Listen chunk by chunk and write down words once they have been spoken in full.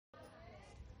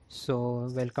So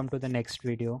welcome to the next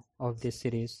video of this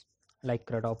series, like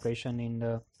CRUD operation in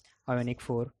the Ionic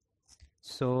 4.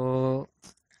 So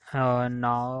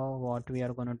now what we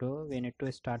are going to do, we need to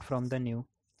start from the new.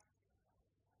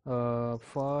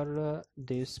 For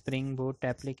this Spring Boot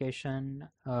application,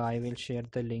 I will share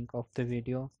the link of the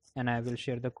video and I will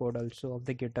share the code also of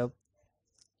the GitHub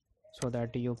so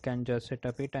that you can just set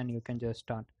up it and you can just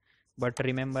start. But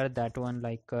remember that one,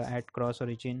 like at cross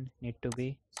origin need to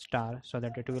be star so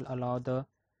that it will allow the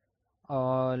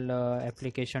all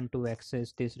application to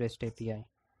access this REST API,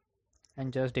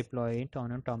 and just deploy it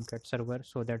on a Tomcat server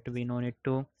so that we no need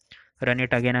to run it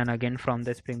again and again from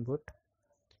the Spring Boot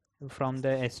from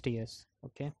the STS.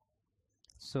 Okay,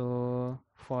 so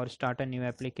for start a new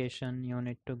application you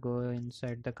need to go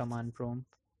inside the command prompt.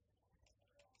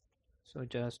 So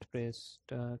just press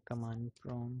the command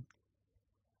prompt,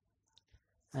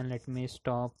 and let me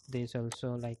stop this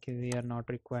also, like we are not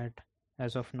required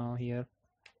as of now here,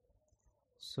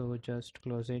 so just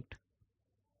close it.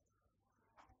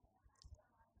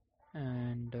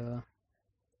 And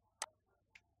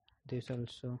this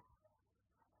also,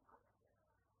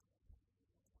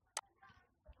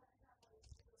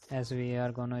 as we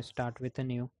are gonna start with a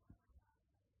new.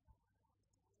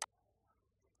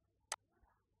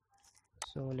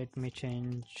 So let me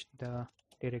change the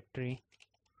directory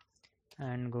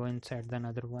and go inside the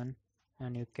another one,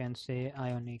 and you can say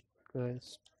Ionic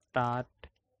start,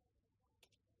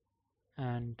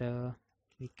 and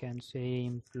we can say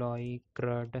employee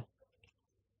CRUD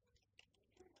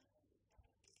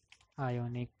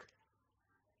Ionic.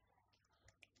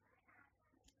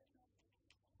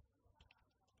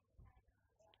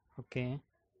 Okay,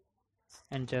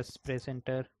 and just press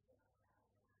enter.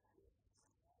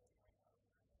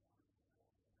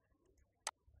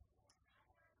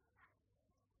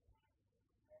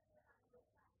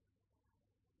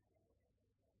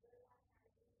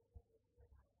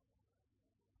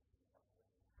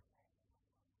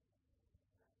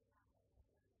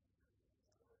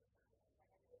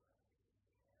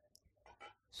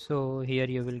 So here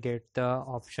you will get the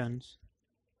options,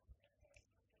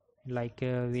 like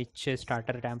which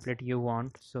starter template you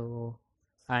want. So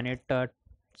I need a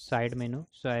side menu,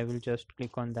 so I will just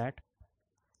click on that.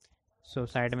 So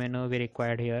side menu we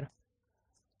required here.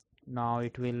 Now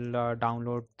it will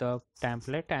download the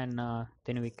template, and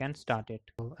then we can start it.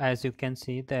 So as you can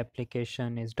see, the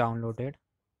application is downloaded,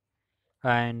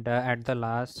 and at the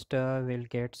last we'll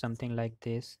get something like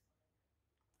this,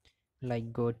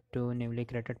 like go to newly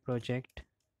created project.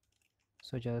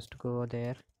 So just go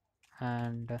there,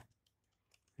 and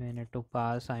we need to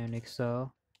pass Ionic serve.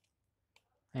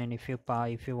 And if you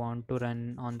want to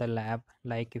run on the lab,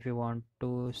 like if you want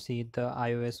to see the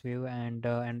iOS view and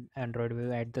Android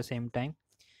view at the same time,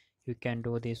 you can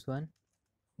do this one.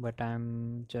 But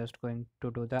I'm just going to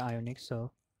do the Ionic serve,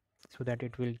 so that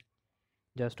it will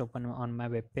just open on my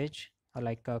web page,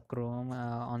 like Chrome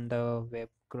on the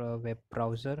web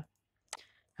browser,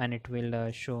 and it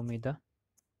will show me the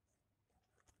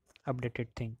updated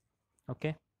thing.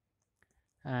 Okay,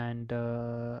 and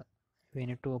we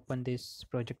need to open this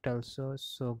project also.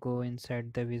 So go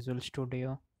inside the Visual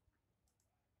Studio.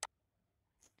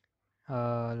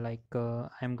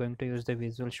 I'm going to use the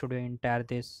Visual Studio entire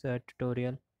this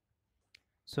tutorial.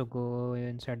 So go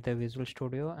inside the Visual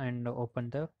Studio and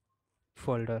open the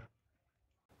folder.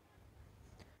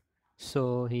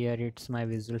 So here it's my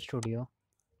Visual Studio,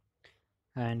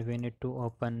 and we need to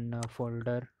open a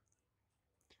folder,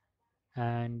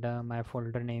 and my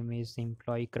folder name is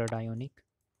employee CRUD Ionic.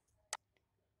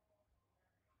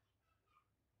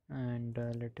 And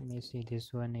let me see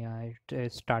this one. Yeah, it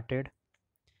is started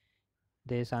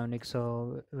this Ionic,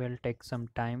 so will take some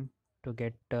time to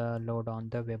get load on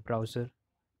the web browser.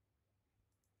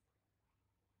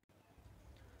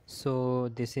 So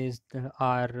this is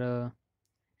our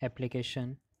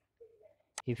application.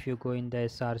 If you go in the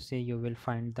src, you will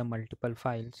find the multiple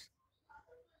files,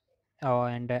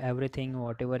 and everything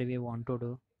whatever we want to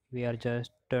do, we are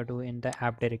just do in the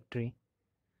app directory,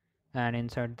 and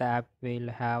inside the app we'll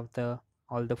have the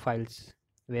all the files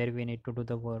where we need to do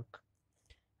the work.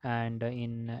 And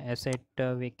in asset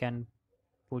we can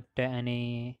put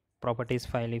any properties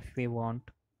file if we want,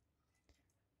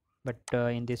 but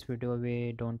in this video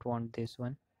we don't want this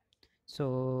one.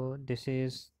 So this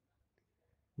is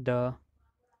the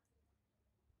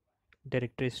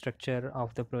directory structure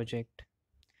of the project.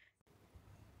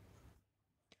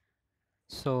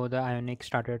 So the Ionic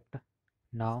started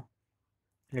now.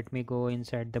 Let me go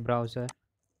inside the browser.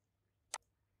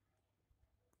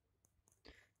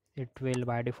 It will,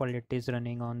 by default it is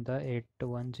running on the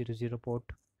 8100 port.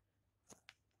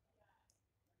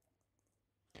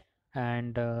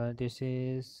 And this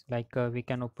is like we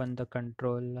can open the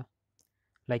control,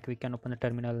 like we can open the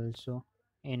terminal also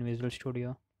in Visual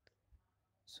Studio.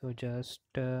 So just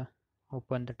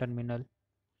open the terminal,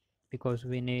 because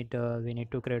we need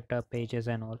to create pages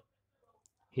and all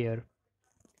here.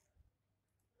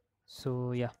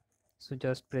 So yeah, so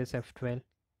just press F12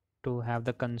 to have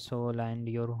the console and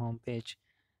your home page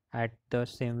at the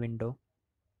same window.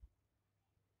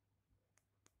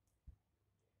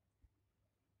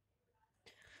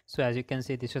 So as you can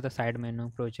see, this is the side menu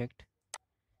project.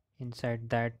 Inside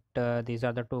that, these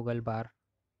are the toggle bar.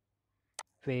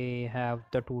 We have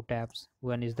the two tabs.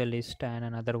 One is the list and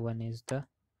another one is the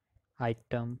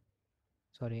item,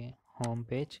 sorry, home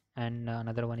page, and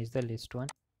another one is the list one.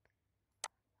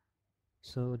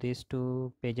 So these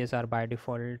two pages are by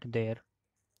default there.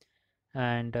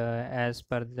 And as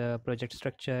per the project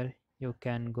structure, you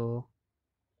can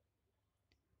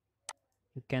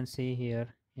see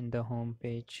here in the home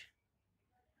page.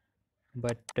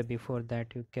 But before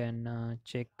that, you can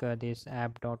check this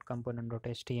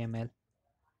app.component.html.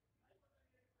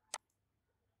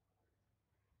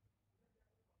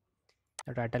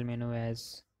 The title menu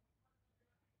as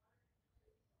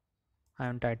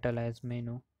Ion title as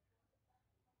menu.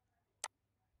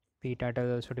 P title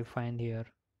is also defined here.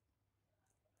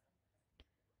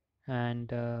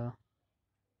 And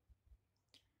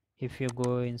if you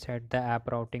go inside the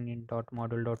app routing in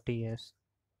 .module.ts,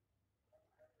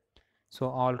 so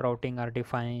all routing are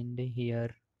defined here,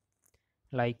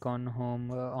 like on home,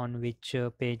 on which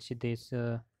page this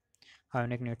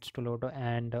Ionic needs to load,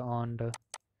 and on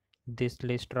this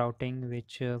list routing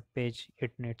which page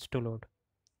it needs to load.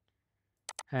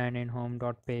 And in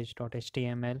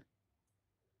home.page.html,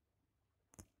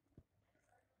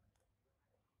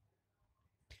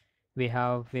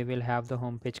 we will have the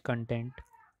home page content,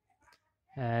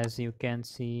 as you can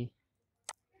see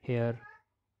here.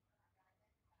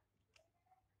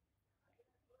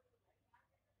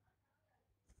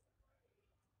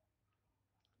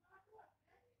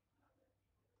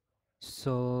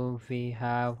 So we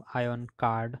have Ion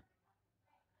card,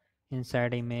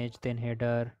 inside image, then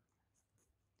header,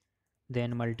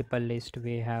 then multiple list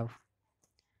we have.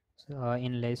 So,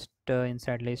 in list,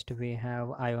 inside list we have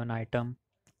Ion item.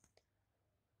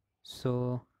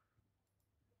 So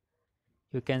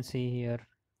you can see here.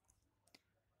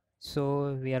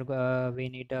 So we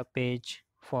need a page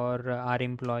for our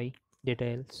employee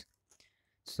details.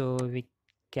 So we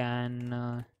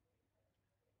can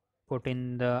put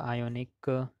in the Ionic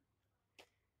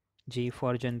G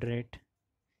for generate.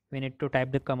 We need to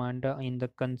type the command in the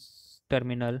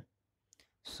terminal.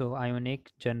 So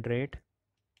Ionic generate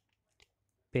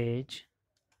page,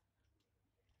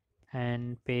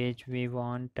 and page we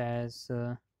want as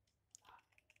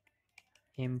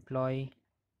employee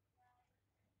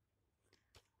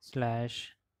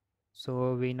slash.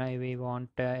 So we want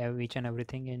each and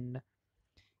everything in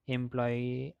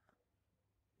employee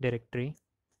directory,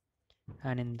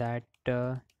 and in that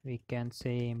we can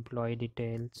say employee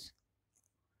details.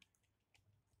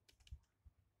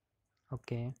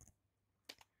 Okay,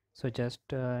 so just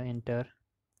enter.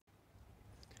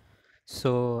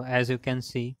 So as you can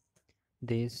see,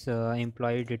 this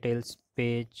employee details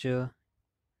page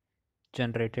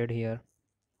generated here,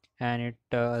 and it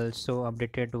also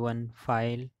updated one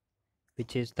file,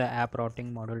 which is the app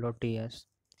routing module.ts.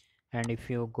 And if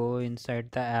you go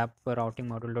inside the app routing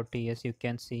module.ts, you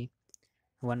can see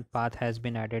one path has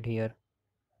been added here.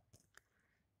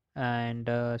 And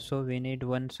so we need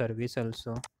one service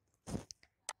also,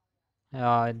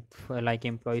 for like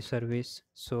employee service.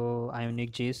 So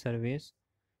Ionic G service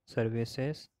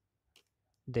services,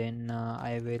 then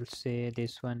I will say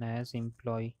this one as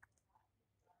employee.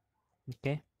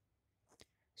 Okay,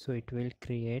 so it will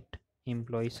create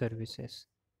employee services.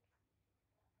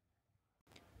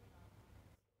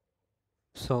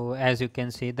 So as you can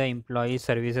see, the employee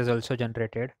services also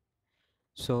generated.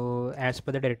 So as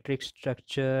per the directory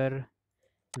structure,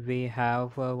 we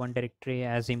have one directory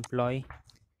as employee.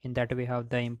 In that we have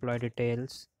the employee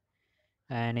details,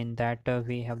 and in that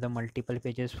we have the multiple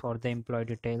pages for the employee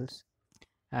details.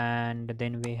 And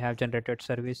then we have generated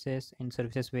services. In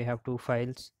services we have two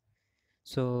files.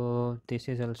 So this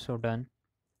is also done.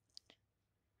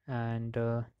 And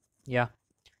yeah,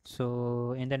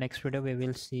 so in the next video we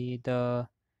will see the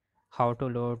how to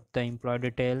load the employee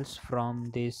details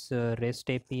from this REST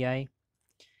API,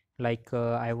 like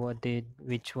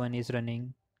which one is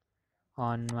running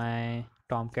on my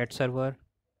Tomcat server,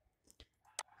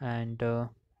 and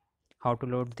how to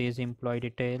load these employee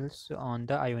details on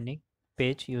the Ionic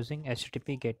page using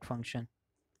HTTP GET function.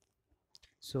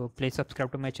 So please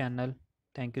subscribe to my channel.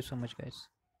 Thank you so much, guys.